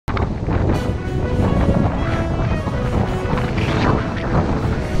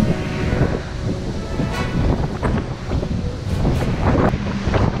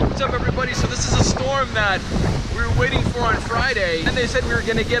storm that we were waiting for on Friday, and they said we were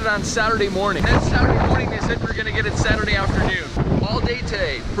gonna get it on Saturday morning. And then Saturday morning they said we were gonna get it Saturday afternoon. All day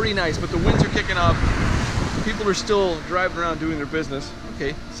today, pretty nice, but the winds are kicking up. People are still driving around doing their business.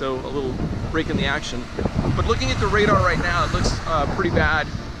 Okay, so a little break in the action. But looking at the radar right now, it looks pretty bad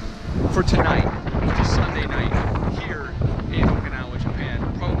for tonight, which is Sunday night here in Okinawa,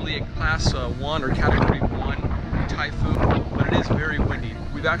 Japan. Probably a class 1 or category 1 typhoon, but it is very windy.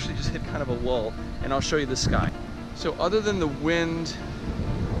 We've actually just hit kind of a lull, and I'll show you the sky. So other than the wind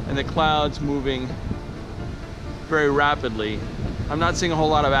and the clouds moving very rapidly, I'm not seeing a whole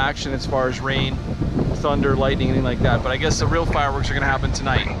lot of action as far as rain, thunder, lightning, anything like that, but I guess the real fireworks are gonna happen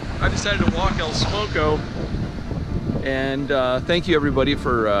tonight. I decided to walk El Smoko, and thank you everybody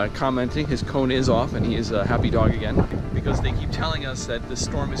for commenting. His cone is off and he is a happy dog again, because they keep telling us that the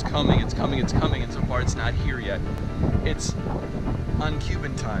storm is coming, it's coming, it's coming, and so far it's not here yet. It's on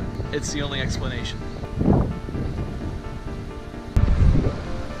Cuban time. It's the only explanation.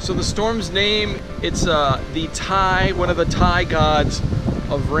 So the storm's name, it's the Thai, one of the Thai gods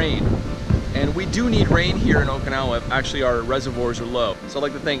of rain. And we do need rain here in Okinawa. Actually, our reservoirs are low. So I'd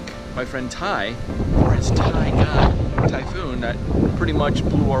like to thank my friend Ty for his Thai god typhoon that pretty much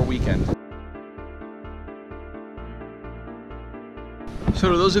blew our weekend. So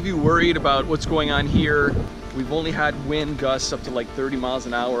to those of you worried about what's going on here, we've only had wind gusts up to like 30 miles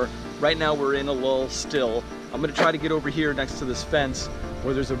an hour. Right now we're in a lull still. I'm gonna try to get over here next to this fence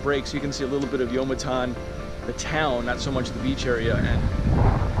where there's a break so you can see a little bit of Yomitan, the town, not so much the beach area. And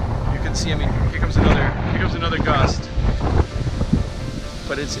you can see, I mean, here comes another gust.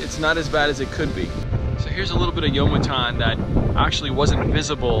 But it's not as bad as it could be. So here's a little bit of Yomitan that actually wasn't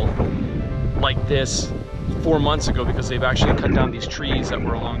visible like this 4 months ago, because they've actually cut down these trees that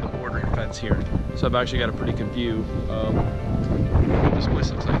were along the border fence here. So I've actually got a pretty good view of what this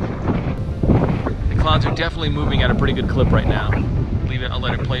place looks like. The clouds are definitely moving at a pretty good clip right now. I'll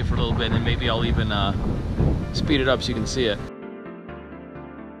let it play for a little bit, and then maybe I'll even speed it up so you can see it.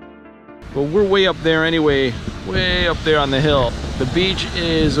 But we're way up there anyway, way up there on the hill. The beach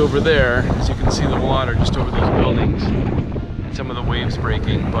is over there, as you can see the water just over those buildings and some of the waves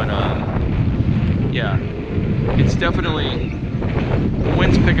breaking. But yeah, it's definitely, the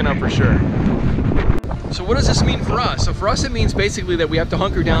wind's picking up for sure. So what does this mean for us? So for us it means basically that we have to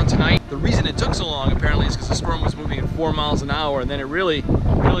hunker down tonight. The reason it took so long apparently is because the storm was moving at 4 miles an hour, and then it really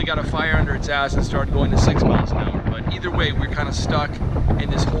got a fire under its ass and started going to 6 miles an hour. But either way, we're kind of stuck in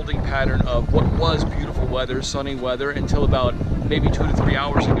this holding pattern of what was beautiful weather, sunny weather, until about maybe 2 to 3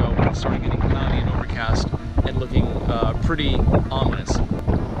 hours ago when it started getting cloudy and overcast and looking pretty ominous.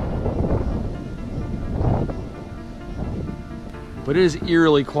 But it is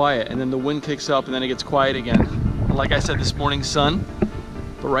eerily quiet, and then the wind kicks up and then it gets quiet again. And like I said, this morning sun,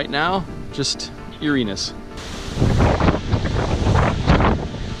 but right now, just eeriness.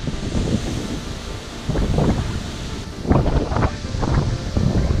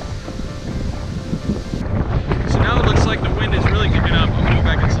 So now it looks like the wind is really kicking up. I'm gonna go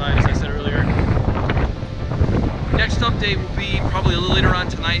back inside, as I said earlier. Next update will be probably a little later on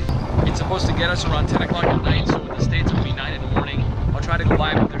tonight. It's supposed to get us around 10 o'clock at night, so in the States it'll be 9 in the morning. I'll try to go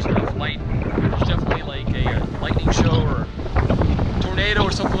live if there's enough light. If there's definitely like a lightning show or tornado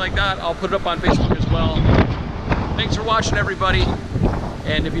or something like that, I'll put it up on Facebook as well. Thanks for watching, everybody.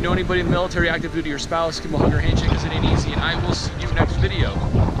 And if you know anybody in the military, active duty, or spouse, give them a hug or handshake, because it ain't easy. And I will see you next video.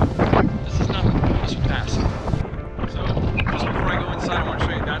 This is nothing. This will pass. So just before I go inside, I want to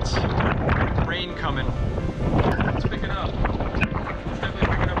show you that's rain coming. It's picking up. It's definitely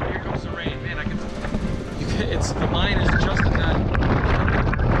picking up. Here comes the rain. Man, it's the line is just at that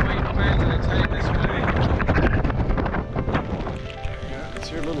white bend, and I tell you this way. Yeah, it's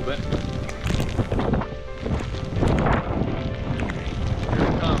here a little bit. Here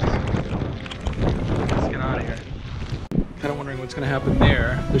it comes. Let's get out of here. Kind of wondering what's going to happen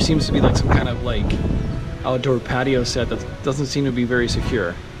there. There seems to be like some kind of like outdoor patio set that doesn't seem to be very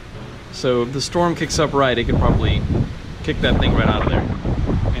secure. So if the storm kicks up right, it could probably kick that thing right out of there.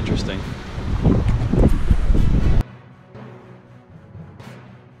 Interesting.